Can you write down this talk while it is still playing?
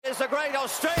the great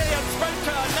Australian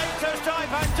sprinter, Nature's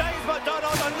Type and James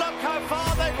McDonald, and look how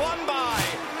far they've won by.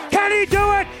 Can he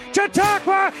do it?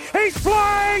 Chautauqua, he's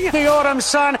flying! The autumn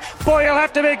sun, boy, he'll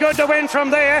have to be good to win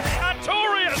from there.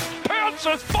 Artorias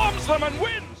pounces, bombs them and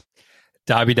wins.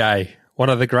 Derby Day, one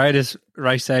of the greatest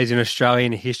race days in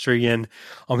Australian history, and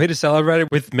I'm here to celebrate it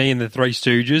with me and the Three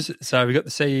Stooges. So we've got the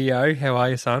CEO. How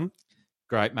are you, son?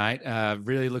 Great, mate.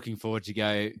 Really looking forward to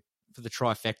go for the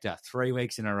trifecta 3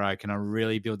 weeks in a row. Can I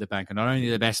really build the bank on not only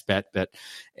the best bet, but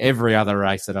every other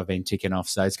race that I've been ticking off?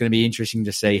 So it's going to be interesting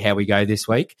to see how we go this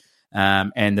week.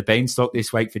 And the beanstalk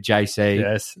this week for JC.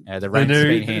 Yes. The rank's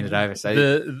been handed over. So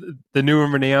the new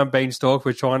and renowned beanstalk,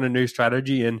 we're trying a new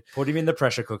strategy and put him in the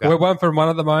pressure cooker. We're 1-for-1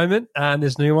 at the moment, and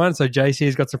this new one. So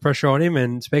JC's got some pressure on him.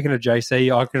 And speaking of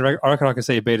JC, I reckon I can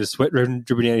see a bit of sweat dripping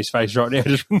down his face right now.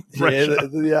 Just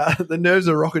the nerves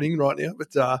are rocketing right now, but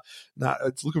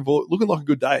it's looking like a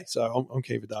good day. So I'm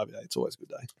keen for Derby Day. It's always a good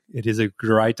day. It is a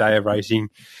great day of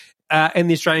racing in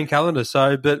the Australian calendar.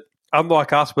 So, but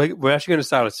unlike us, we're actually going to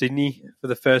start at Sydney for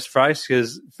the first race,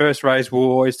 because first race we'll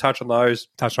always touch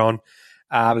on.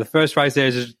 The first race there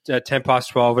is at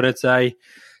 12:10, and it's a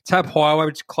Tab Highway,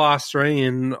 which is Class 3,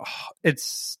 and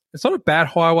it's not a bad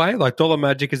highway. Like Dollar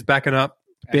Magic is backing up.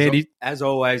 Bandy, as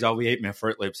always, I'll be eating my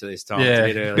Fruit Loops at this time. Yeah,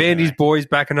 it's a bit early, Bandy's boys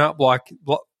backing up. Like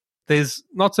there's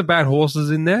not some bad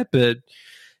horses in there, but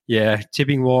yeah,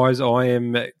 tipping wise, I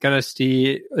am going to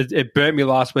steer. It burnt me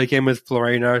last weekend with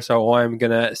Florino, so I am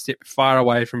going to step far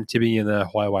away from tipping in the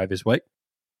highway this week.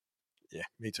 Yeah,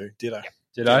 me too.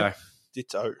 Ditto.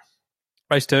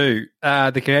 Race 2,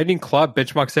 the Canadian Club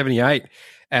Benchmark 78,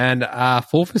 and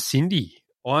 4 for Cindy.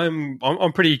 I'm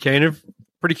pretty keen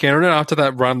on it after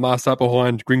that run last up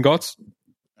behind Gringotts.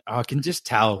 I can just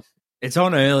tell it's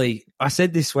on early. I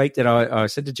said this week that I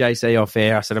said to JC off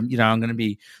air, I said, I'm going to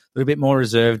be a little bit more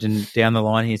reserved and down the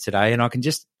line here today. And I can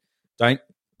just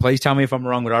please tell me if I'm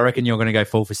wrong, but I reckon you're going to go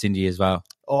full for Cindy as well.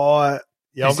 Oh,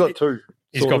 yeah, I've got two.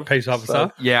 He's got Peace Officer?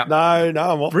 So, yeah. No,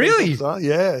 I'm off. Really? Peace Officer.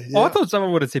 Yeah. Oh, I thought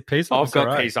someone would have said Peace Officer. I've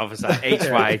got Peace Officer each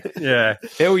way. Yeah.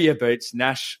 Fill your boots.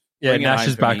 Nash. Yeah, Nash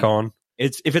is back on.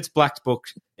 If it's black book,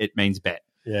 it means bet.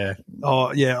 Yeah.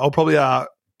 Oh, yeah. I'll probably a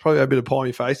bit of pie on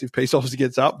your face if Peace Officer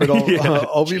gets up, but I'll be.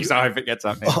 Jeez, I hope it gets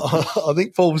up. I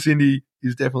think Fall for Cindy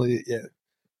is definitely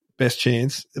best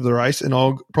chance of the race, and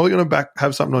I'm probably going to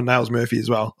have something on Nails Murphy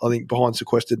as well. I think behind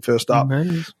Sequestered first up,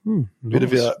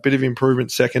 bit of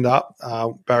improvement second up.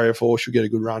 Barrier 4 should get a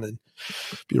good run and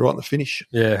be right in the finish.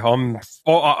 Yeah,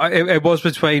 it was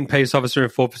between Peace Officer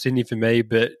and 4 for Sydney for me,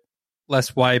 but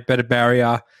less weight, better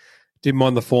barrier. Didn't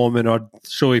mind the form, and I'd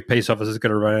surely Peace Officer's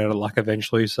going to run out of luck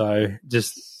eventually. So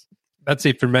just that's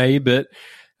it for me. But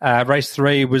race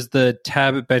 3 was the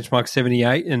Tab Benchmark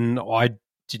 78, and I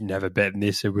didn't have a bet in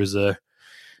this. It was a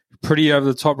pretty over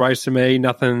the top race to me.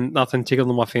 Nothing tickled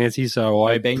on my fancy. So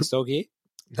I beanstalk here.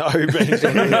 No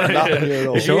beanstalk. Nothing here at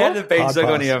all. If you had the beanstalk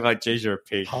on here, I'm like, geez, you're a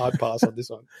pig. Hard pass on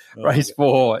this one. Race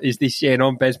 4 is the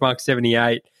Shannon Benchmark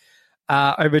 78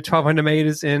 over 1,200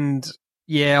 meters, and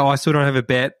yeah, I still don't have a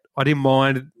bet. I didn't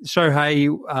mind.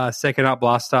 Shohei, second up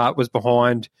last start, was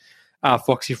behind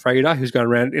Foxy Freda, who's going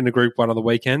around in a Group 1 on the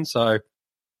weekend. So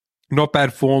not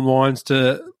bad form lines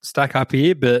to stack up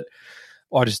here, but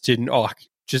I just didn't.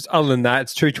 Just other than that,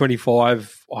 it's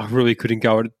 225. I really couldn't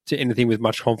go to anything with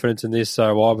much confidence in this,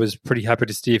 so I was pretty happy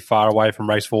to steer far away from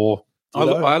race 4.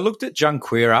 I looked at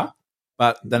Junqueira,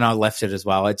 but then I left it as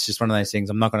well. It's just one of those things.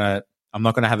 I'm not going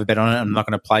to have a bet on it. I'm not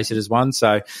going to place it as one.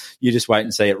 So you just wait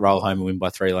and see it roll home and win by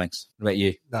 3 lengths. What about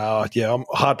you? No, yeah, I'm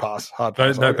hard pass. No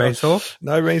beanstalk?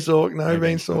 No beanstalk.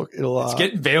 It's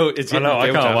getting built.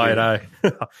 I can't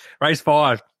wait, Race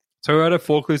 5, Toyota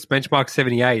Forklifts Benchmark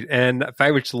 78. And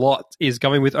favourite lot is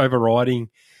going with overriding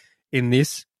in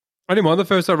this. I didn't mind the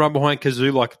first time run behind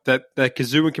Kazoo, like that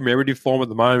Kazoo and commemorative form at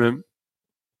the moment.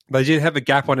 They did have a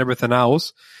gap on everything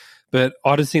else, but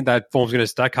I just think that form's going to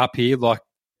stack up here. Like,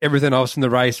 everything else in the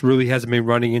race really hasn't been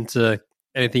running into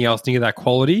anything else near that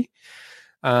quality.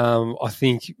 I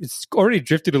think it's already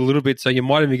drifted a little bit, so you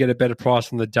might even get a better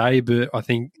price on the day, but I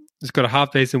think it's got a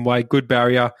half-decent weight, good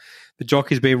barrier. The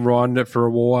jockey's been riding it for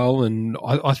a while, and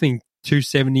I think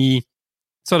 270,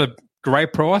 it's not a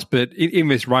great price, but in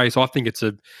this race, I think it's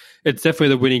definitely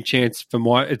the winning chance for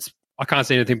I can't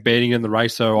see anything beating in the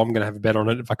race, so I'm going to have a bet on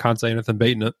it if I can't see anything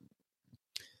beating it.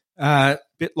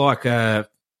 Bit like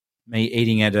me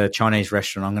eating at a Chinese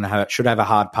restaurant, should have a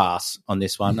hard pass on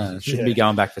this one. Shouldn't be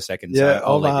going back for seconds. Yeah,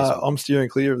 so I'm steering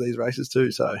clear of these races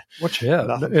too. So watch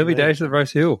out. Early days of the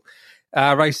Rose Hill.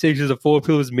 Race 6 is a 4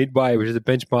 Pillars Midway, which is a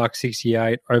benchmark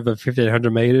 68 over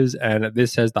 1,500 metres, and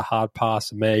this has the hard pass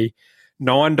for me.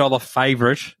 $9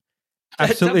 favourite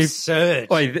absolutely absurd.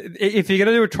 Wait, if you're going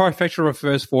to do a trifecta of a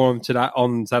first forum today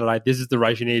on Saturday, this is the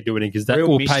race you need to do it in because that Real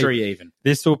will mystery pay. even.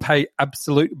 This will pay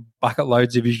absolute bucket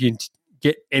loads if you can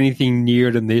get anything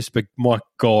nearer than this. But my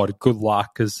God, good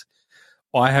luck because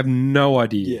I have no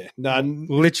idea. Yeah, no,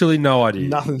 Literally no idea.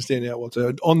 nothing standing out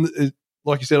whatsoever.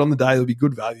 Like you said, on the day it'll be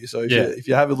good value. So if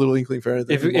you have a little inkling for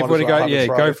anything, If you want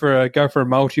to go for a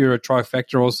multi or a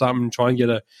trifecta or something, try and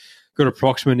get a good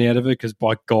approximate out of it because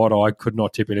by God, I could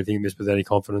not tip anything in this with any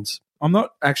confidence. I'm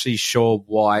not actually sure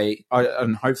why,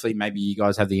 and hopefully maybe you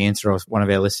guys have the answer or one of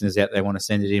our listeners out there want to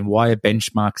send it in, why a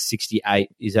benchmark 68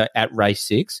 is at race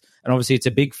 6. And obviously it's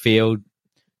a big field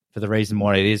for the reason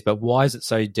why it is, but why is it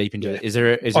so deep into it? Is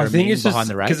there a meaning behind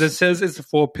the race? Because it says it's the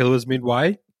 4 pillars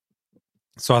midway.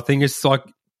 So I think it's like,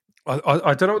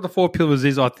 I don't know what the 4 pillars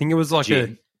is. I think it was like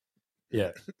I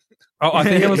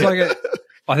think it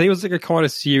was like a kind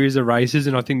of series of races,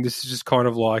 and I think this is just kind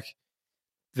of like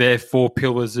their 4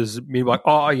 pillars is me like,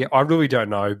 oh yeah, I really don't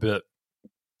know, but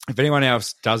if anyone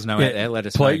else does know out there, let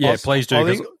us know. Yeah, please do.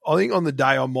 I think on the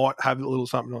day I might have a little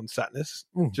something on Satnus.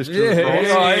 Just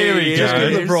Yeah, here we just go.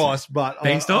 give the price, but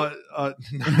Beanstalk? no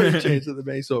chance of the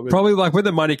Beanstalk. Probably like when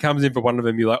the money comes in for one of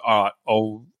them, you're like, all right,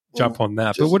 I'll jump on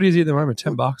that. But what is he at the moment?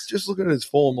 $10? Just looking at his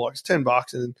form, like it's $10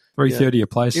 and $3.30 a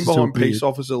place. in behind Peace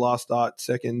Officer last start,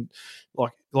 second.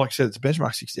 Like I said, it's a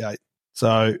benchmark 68.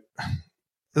 So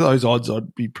those odds,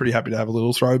 I'd be pretty happy to have a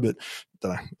little throw, but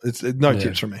don't know. It's no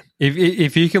tips from me.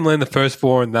 If you can land the first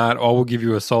 4 in that, I will give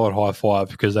you a solid high five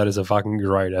because that is a fucking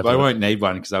great effort. But I won't need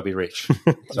one because I'll be rich.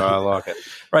 So I like it.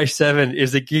 Race 7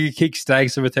 is the Giga Kick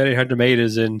Stakes over 1,300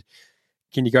 metres, and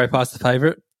can you go past the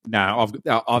favourite? No,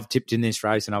 I've tipped in this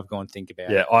race and I've gone think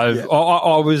about it. Yeah,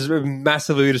 I was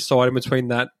massively deciding between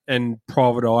that and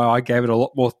Private Eye. I gave it a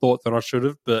lot more thought than I should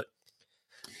have, but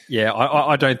yeah,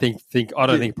 I don't think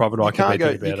Private Eye can beat Think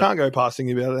About It. You can't go past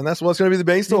thinking about it, and that's what's going to be the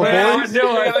Beanstalk, Yeah, boys.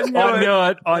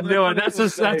 I knew it. That's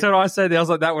what I said. I was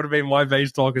like, that would have been my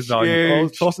Beanstalk as well. I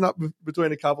was tossing up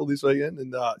between a couple this weekend,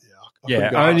 and I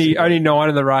couldn't go only 9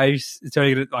 in the race. It's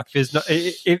only gonna, like there's no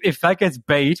if that gets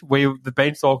beat, the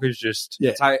Beanstalk is just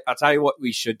I'll tell you what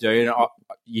we should do, and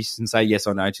you can say yes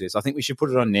or no to this. I think we should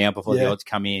put it on now before the odds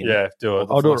come in. Yeah, do it.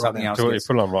 I'll do it right something now. else.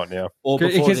 Put it on right now. Or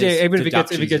before Because even if it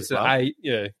deductions gets as well. to 8,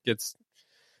 gets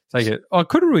take it. I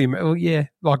couldn't really. Well, yeah,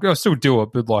 like I'll still do it,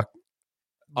 but like.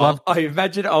 I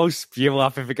imagine I'll spew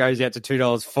up if it goes out to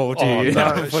 $2.40. Oh,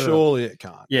 no, surely it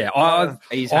can't. Yeah,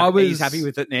 He's happy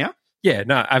with it now. Yeah,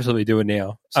 no, absolutely do it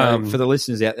now. So for the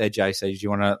listeners out there, JC, do you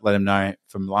want to let them know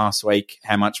from last week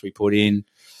how much we put in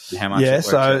and how much?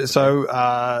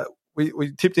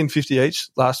 We tipped in 50 each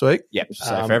last week. Yep.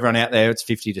 So for everyone out there, it's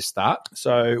 50 to start.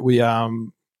 So we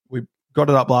got it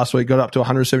up last week, got it up to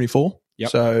 174. Yep.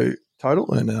 So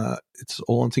total, and it's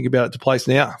all on Think About It to place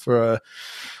now for a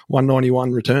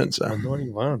 191 return. So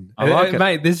 91. I like it.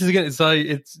 Mate, this is going. So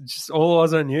it's just all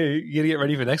eyes on you. You got to get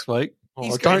ready for next week.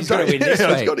 He's got to win this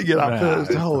I've week. got to get up Nah.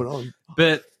 first. Hold on.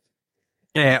 But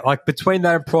yeah, like between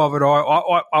that and Private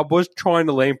Eye, I was trying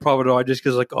to lean Private Eye just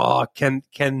because like, oh, can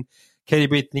you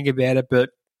be Think About It? But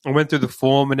I went through the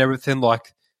form and everything.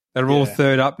 Like they're all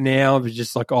third up now. It was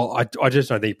just like, oh, I just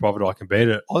don't think Private Eye can beat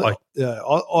it. I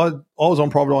was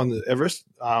on Private Eye in the Everest.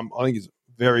 I think he's a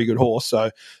very good horse.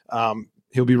 So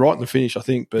he'll be right in the finish, I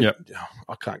think. But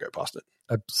I can't go past it.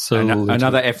 Absolutely.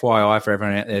 Another FYI for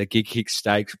everyone out there, Gig Kick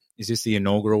Stakes. Is this the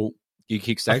inaugural Gig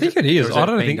Kick Stakes? I think it is. Or has I it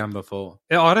don't been think done before.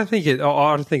 Yeah, I don't think it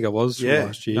was from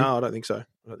last year. No, I don't think so.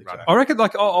 I reckon,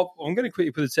 like, I'm going to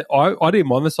quickly put this. I didn't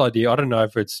mind this idea. I don't know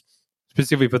if it's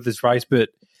specifically for this race, but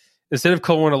instead of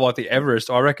calling it like the Everest,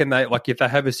 I reckon they like if they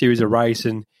have a series of race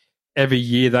and every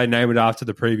year they name it after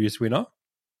the previous winner.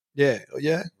 Yeah.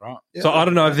 Right. Yeah, So I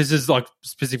don't know if this is like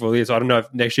specifically this. I don't know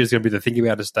if next year's going to be the Think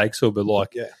About It Stakes or, but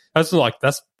like, that's a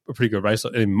pretty good race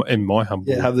in my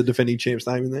humble. have the defending champ's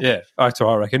name in there. Yeah, that's what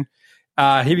I reckon.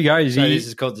 Here we go. So this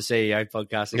is called the CEO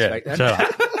podcast. Yeah, shut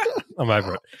up. I'm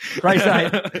over it. Race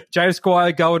 8, James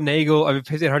Squire, Golden Eagle over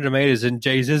 1,500 metres. And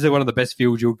geez, this is one of the best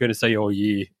fields you're going to see all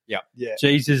year. Yeah.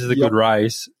 Geez, this is a good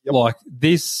race. Yep. Like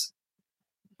this,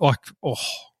 like, oh.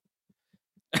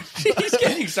 He's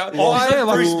getting so. I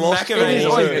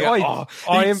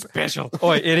am special.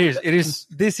 It is.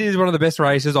 This is one of the best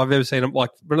races I've ever seen.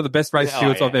 Like one of the best race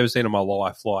fields I've ever seen in my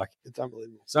life. Like It's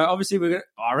unbelievable. So obviously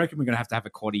I reckon we're going to have a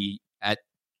quaddie at.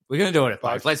 We're going to do it at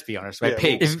both. Let's be honest. We're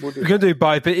pigs. We're going to do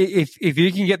both, but if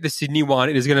you can get the Sydney one,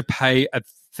 it is going to pay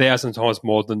 1,000 times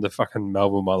more than the fucking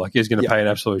Melbourne one. Like it's going to pay an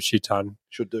absolute shit ton.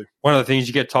 Should do. One of the things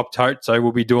you get top tote, so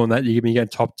we'll be doing that. You're going to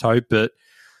get top tote, but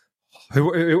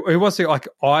Who wants to like?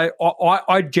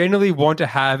 I generally want to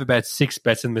have about 6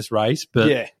 bets in this race, but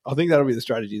Yeah, I think that'll be the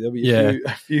strategy. There'll be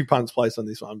a few punts placed on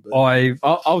this one. But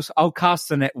I'll cast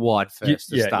the net wide first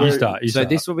to start. You start. So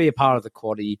this will be a part of the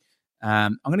quaddie.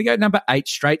 I'm going to go number 8,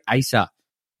 Straight Acer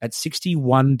at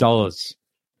 $61.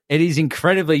 It is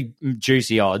incredibly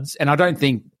juicy odds, and I don't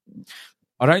think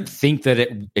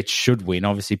that it should win.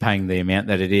 Obviously, paying the amount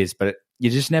that it is, but you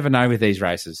just never know with these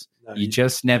races. No, you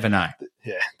just never know.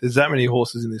 Yeah, there's that many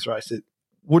horses in this race. It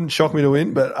wouldn't shock me to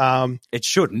win, but It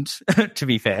shouldn't. To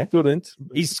be fair, couldn't.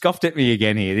 He scoffed at me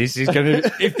again here. This is going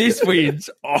to if this wins.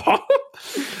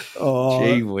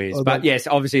 Gee whiz! But yes,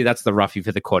 obviously that's the roughie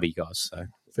for the quaddie guys. So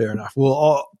fair enough.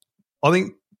 Well, I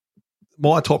think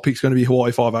my top pick's going to be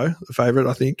Hawaii 5-0, the favourite.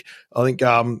 I think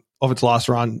of its last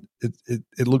run,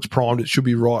 it looks primed. It should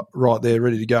be right there,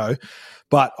 ready to go.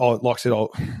 But like I said,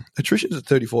 attrition's at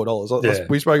 $34. Yeah.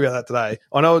 We spoke about that today.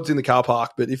 I know it's in the car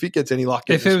park, but if it gets any luck,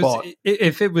 if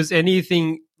it was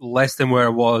anything less than where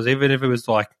it was, even if it was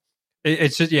like,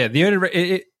 it's just the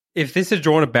only if this had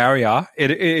drawn a barrier,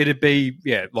 it'd be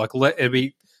it'd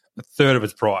be a third of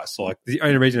its price. Like the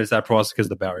only reason it's that price is because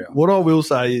of the barrier. What I will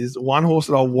say is one horse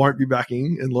that I won't be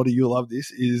backing, and Lottie, you'll love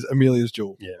this, is Amelia's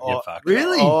Jewel. Yeah, fuck.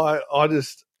 Really? I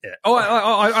just. Yeah. Oh,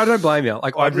 I don't blame you.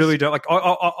 Like, I really don't. Like,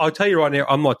 I'll tell you right now,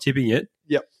 I'm not tipping it.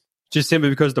 Yep. Just simply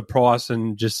because of the price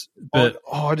and just. But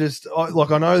I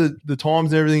know that the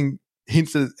times and everything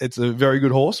hints that it's a very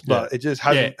good horse, but it just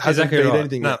hasn't beat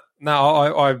anything. No,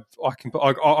 I'm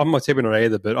not tipping on it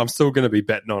either, but I'm still going to be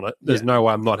betting on it. There's no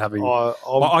way I'm not having.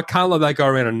 I can't let that go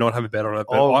around and not have a bet on it.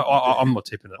 But I'm not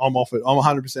tipping it. I'm off it. I'm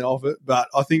 100% off it. But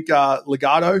I think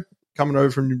Legato coming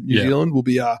over from New Zealand will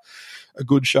be a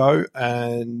good show.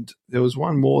 And there was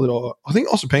one more that I think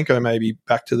Osipenko maybe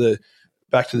back to the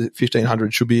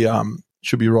 1500 should be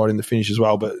right in the finish as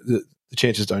well. But the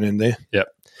chances don't end there. Yep.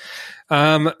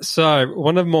 So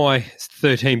one of my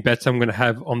 13 bets I'm going to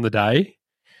have on the day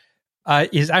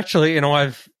is actually, and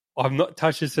I've not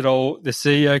touched this at all. The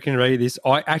CEO can read this.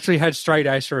 I actually had Straight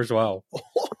Acer as well.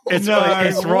 It's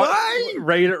right.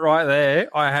 Read it right there.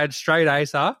 I had Straight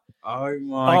Acer. Oh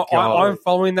my God! I'm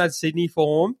following that Sydney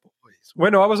form.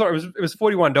 When I was on, it was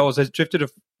 $41. It's drifted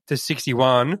to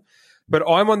 61. But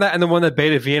I'm on that and the one that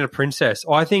beat a Vienna Princess.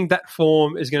 I think that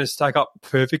form is going to stack up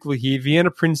perfectly here. Vienna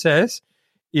Princess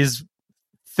is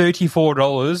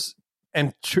 $34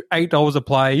 and $8 a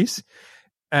place.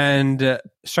 And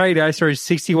Straight Acer is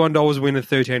 $61 a win and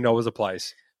 $13 a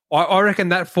place. I reckon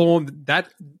that form,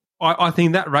 I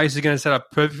think that race is going to set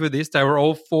up perfect for this. They were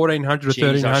all 1,400 or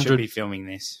 1,300. I should be filming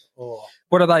this. Oh.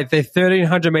 What are they? They're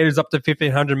 1,300 metres up to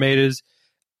 1,500 metres.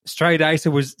 Straight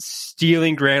Acer was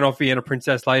stealing ground off Vienna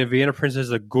Princess later. Vienna Princess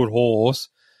is a good horse.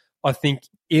 I think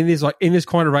in this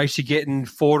kind of race, you're getting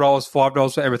 $4,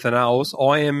 $5 for everything else.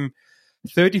 I am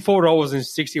 $34 and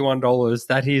 $61.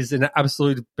 That is an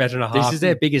absolute bet and a half. This is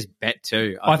their biggest bet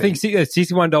too. I think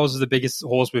 $61 is the biggest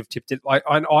horse we've tipped it.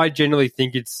 I generally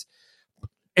think it's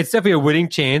definitely a winning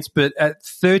chance, but at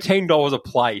 $13 a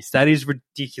place, that is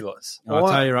ridiculous. I'll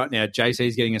tell you right now,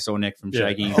 JC's getting a sore neck from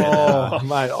shaking. Oh,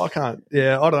 mate, I can't.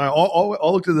 Yeah, I don't know. I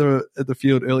looked at the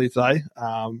field earlier today.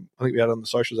 I think we had it on the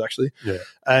socials actually. Yeah.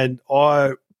 And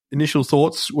initial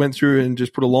thoughts went through and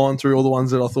just put a line through all the ones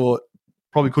that I thought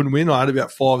probably couldn't win. I had about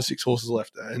 5 or 6 horses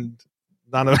left, and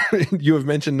none of you have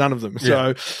mentioned none of them.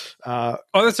 Yeah. So, that's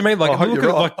what I mean. Like, I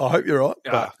hope you're right.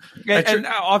 But, and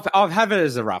I've had it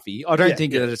as a roughie. I don't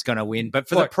think that it's going to win, but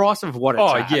for the price of what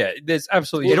it's at, there's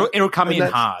absolutely it'll come in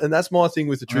hard. And that's my thing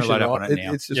with attrition. Right?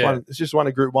 It's just one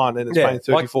at Group 1, and it's paying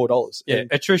 $34. Yeah,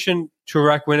 attrition,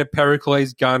 Turak winner,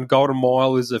 Pericles Gun, Golden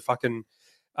Mile is a fucking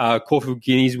Caulfield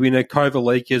Guineas winner.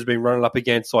 Kovalika has been running up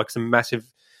against like some massive.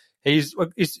 He's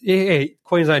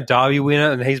Queensland Derby winner,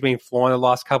 and he's been flying the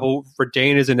last couple.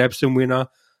 Redina's an Epsom winner.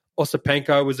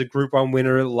 Osipenko was a Group 1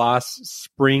 winner last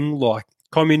spring. Like,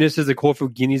 Communist is a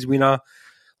Caulfield Guineas winner.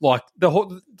 Like, the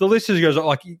list just goes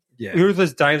like,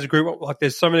 Ruthless Dame's a Group 1. Like,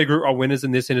 there's so many Group 1 winners in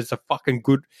this, and it's a fucking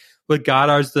good.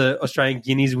 Legato's the Australian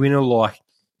Guineas winner. Like,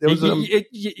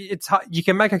 it's hard. You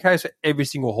can make a case for every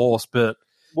single horse, but.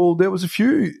 Well, there was a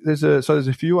few. There's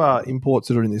a few imports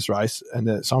that are in this race,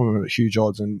 and some of them are at huge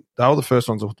odds, and they were the first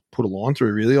ones I put a line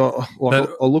through. Really, I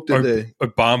looked at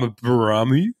Obama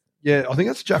Baramu. Yeah, I think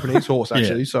that's a Japanese horse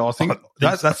actually. So I think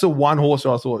that's the one horse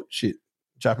that I thought, shit,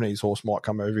 Japanese horse might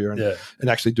come over here and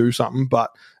actually do something.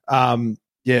 But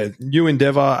New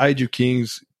Endeavour, Age of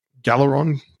Kings,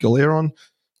 Galeron.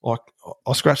 Like,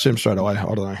 I'll scratch them straight away.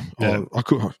 I don't know. Yeah.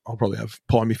 I'll probably have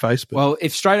pie in my face. But. Well,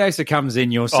 if Straight Acer comes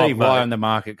in, you'll see why on the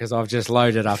market, because I've just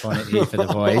loaded up on it here for the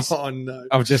boys. Oh, no.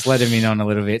 I've just let him in on a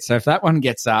little bit. So if that one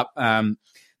gets up,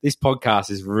 this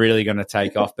podcast is really going to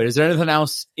take off. But is there anything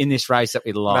else in this race that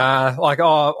we like?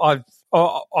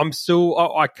 I'm still.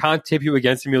 I can't tip you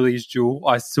against Amelia's Jewel.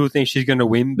 I still think she's going to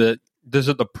win, but this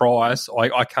is the price.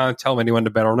 I can't tell anyone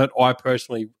to bet on it. I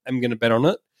personally am going to bet on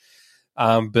it.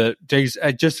 But geez,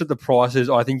 just at the prices,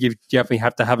 I think you definitely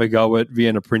have to have a go at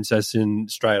Vienna Princess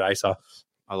and Straight Acer.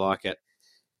 I like it.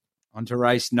 On to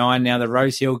race 9 now, the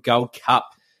Rosehill Gold Cup,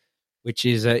 which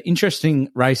is an interesting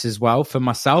race as well. For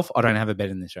myself, I don't have a bet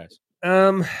in this race.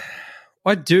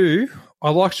 I do.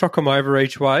 I like Shock 'em Over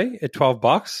each way at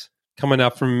 $12 coming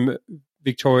up from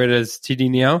Victoria's Tiddy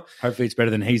now. Hopefully it's better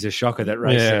than He's a Shocker that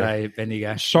race today at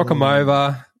Bendigo. Shock 'em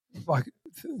Over, like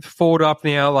forward up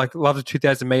now, like love the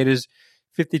 2,000 metres,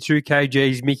 52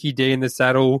 kgs, Mickey D in the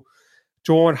saddle,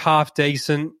 drawn half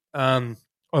decent.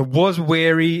 I was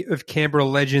wary of Canberra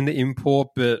Legend, the import,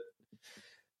 but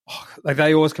like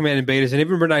they always come out and beat us, and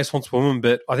even Renaissance Woman.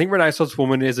 But I think Renaissance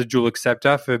Woman is a dual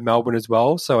acceptor for Melbourne as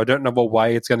well, so I don't know what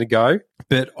way it's going to go.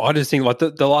 But I just think like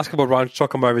the last couple of runs,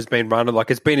 Shock 'em Over has been run,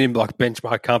 like it's been in like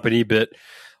benchmark company, but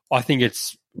I think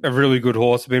it's a really good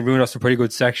horse. It's been running us a pretty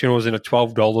good section. It was in a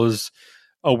 $12,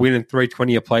 a win in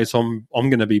 $3.20 a place. So I'm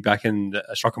going to be back in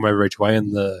Shock 'em Over each way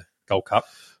in the Gold Cup.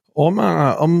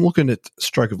 I'm looking at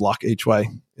Stroke of Luck each way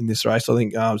in this race. I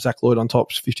think Zach Lloyd on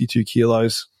top's 52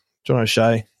 kilos. John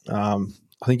O'Shea, I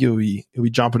think he'll be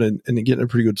jumping and getting a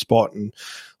pretty good spot. And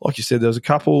like you said, there's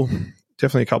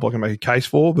definitely a couple I can make a case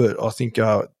for, but I think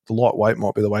the lightweight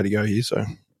might be the way to go here. So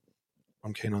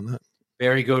I'm keen on that.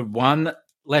 Very good. One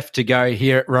left to go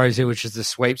here at Rosehill, which is the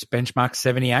sweeps benchmark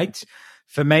 78.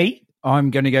 For me,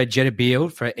 I'm going to go Jetta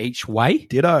Beeld for each way.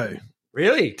 Ditto.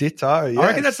 Really? Ditto, yes. I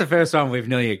reckon that's the first time we've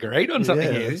nearly agreed on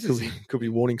something here. This could be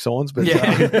warning signs, but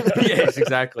yes,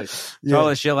 exactly.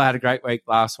 Tyler Schiller had a great week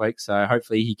last week, so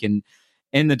hopefully he can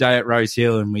end the day at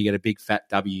Rosehill and we get a big fat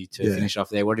W to finish off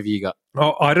there. What have you got?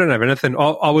 Oh, I don't have anything.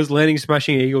 I was leaning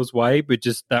Smashing Eagles way, but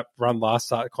just that run last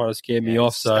start kind of scared me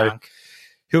off. So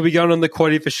he'll be going on the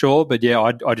quaddy for sure. But yeah,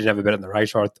 I didn't have a bet in the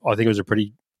race. I think it was a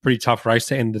pretty tough race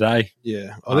to end the day.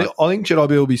 Yeah, I think Jedi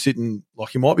Bill will be sitting, like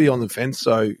he might be on the fence,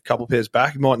 so a couple of pairs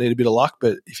back. He might need a bit of luck,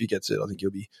 but if he gets it, I think he'll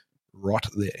be right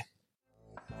there.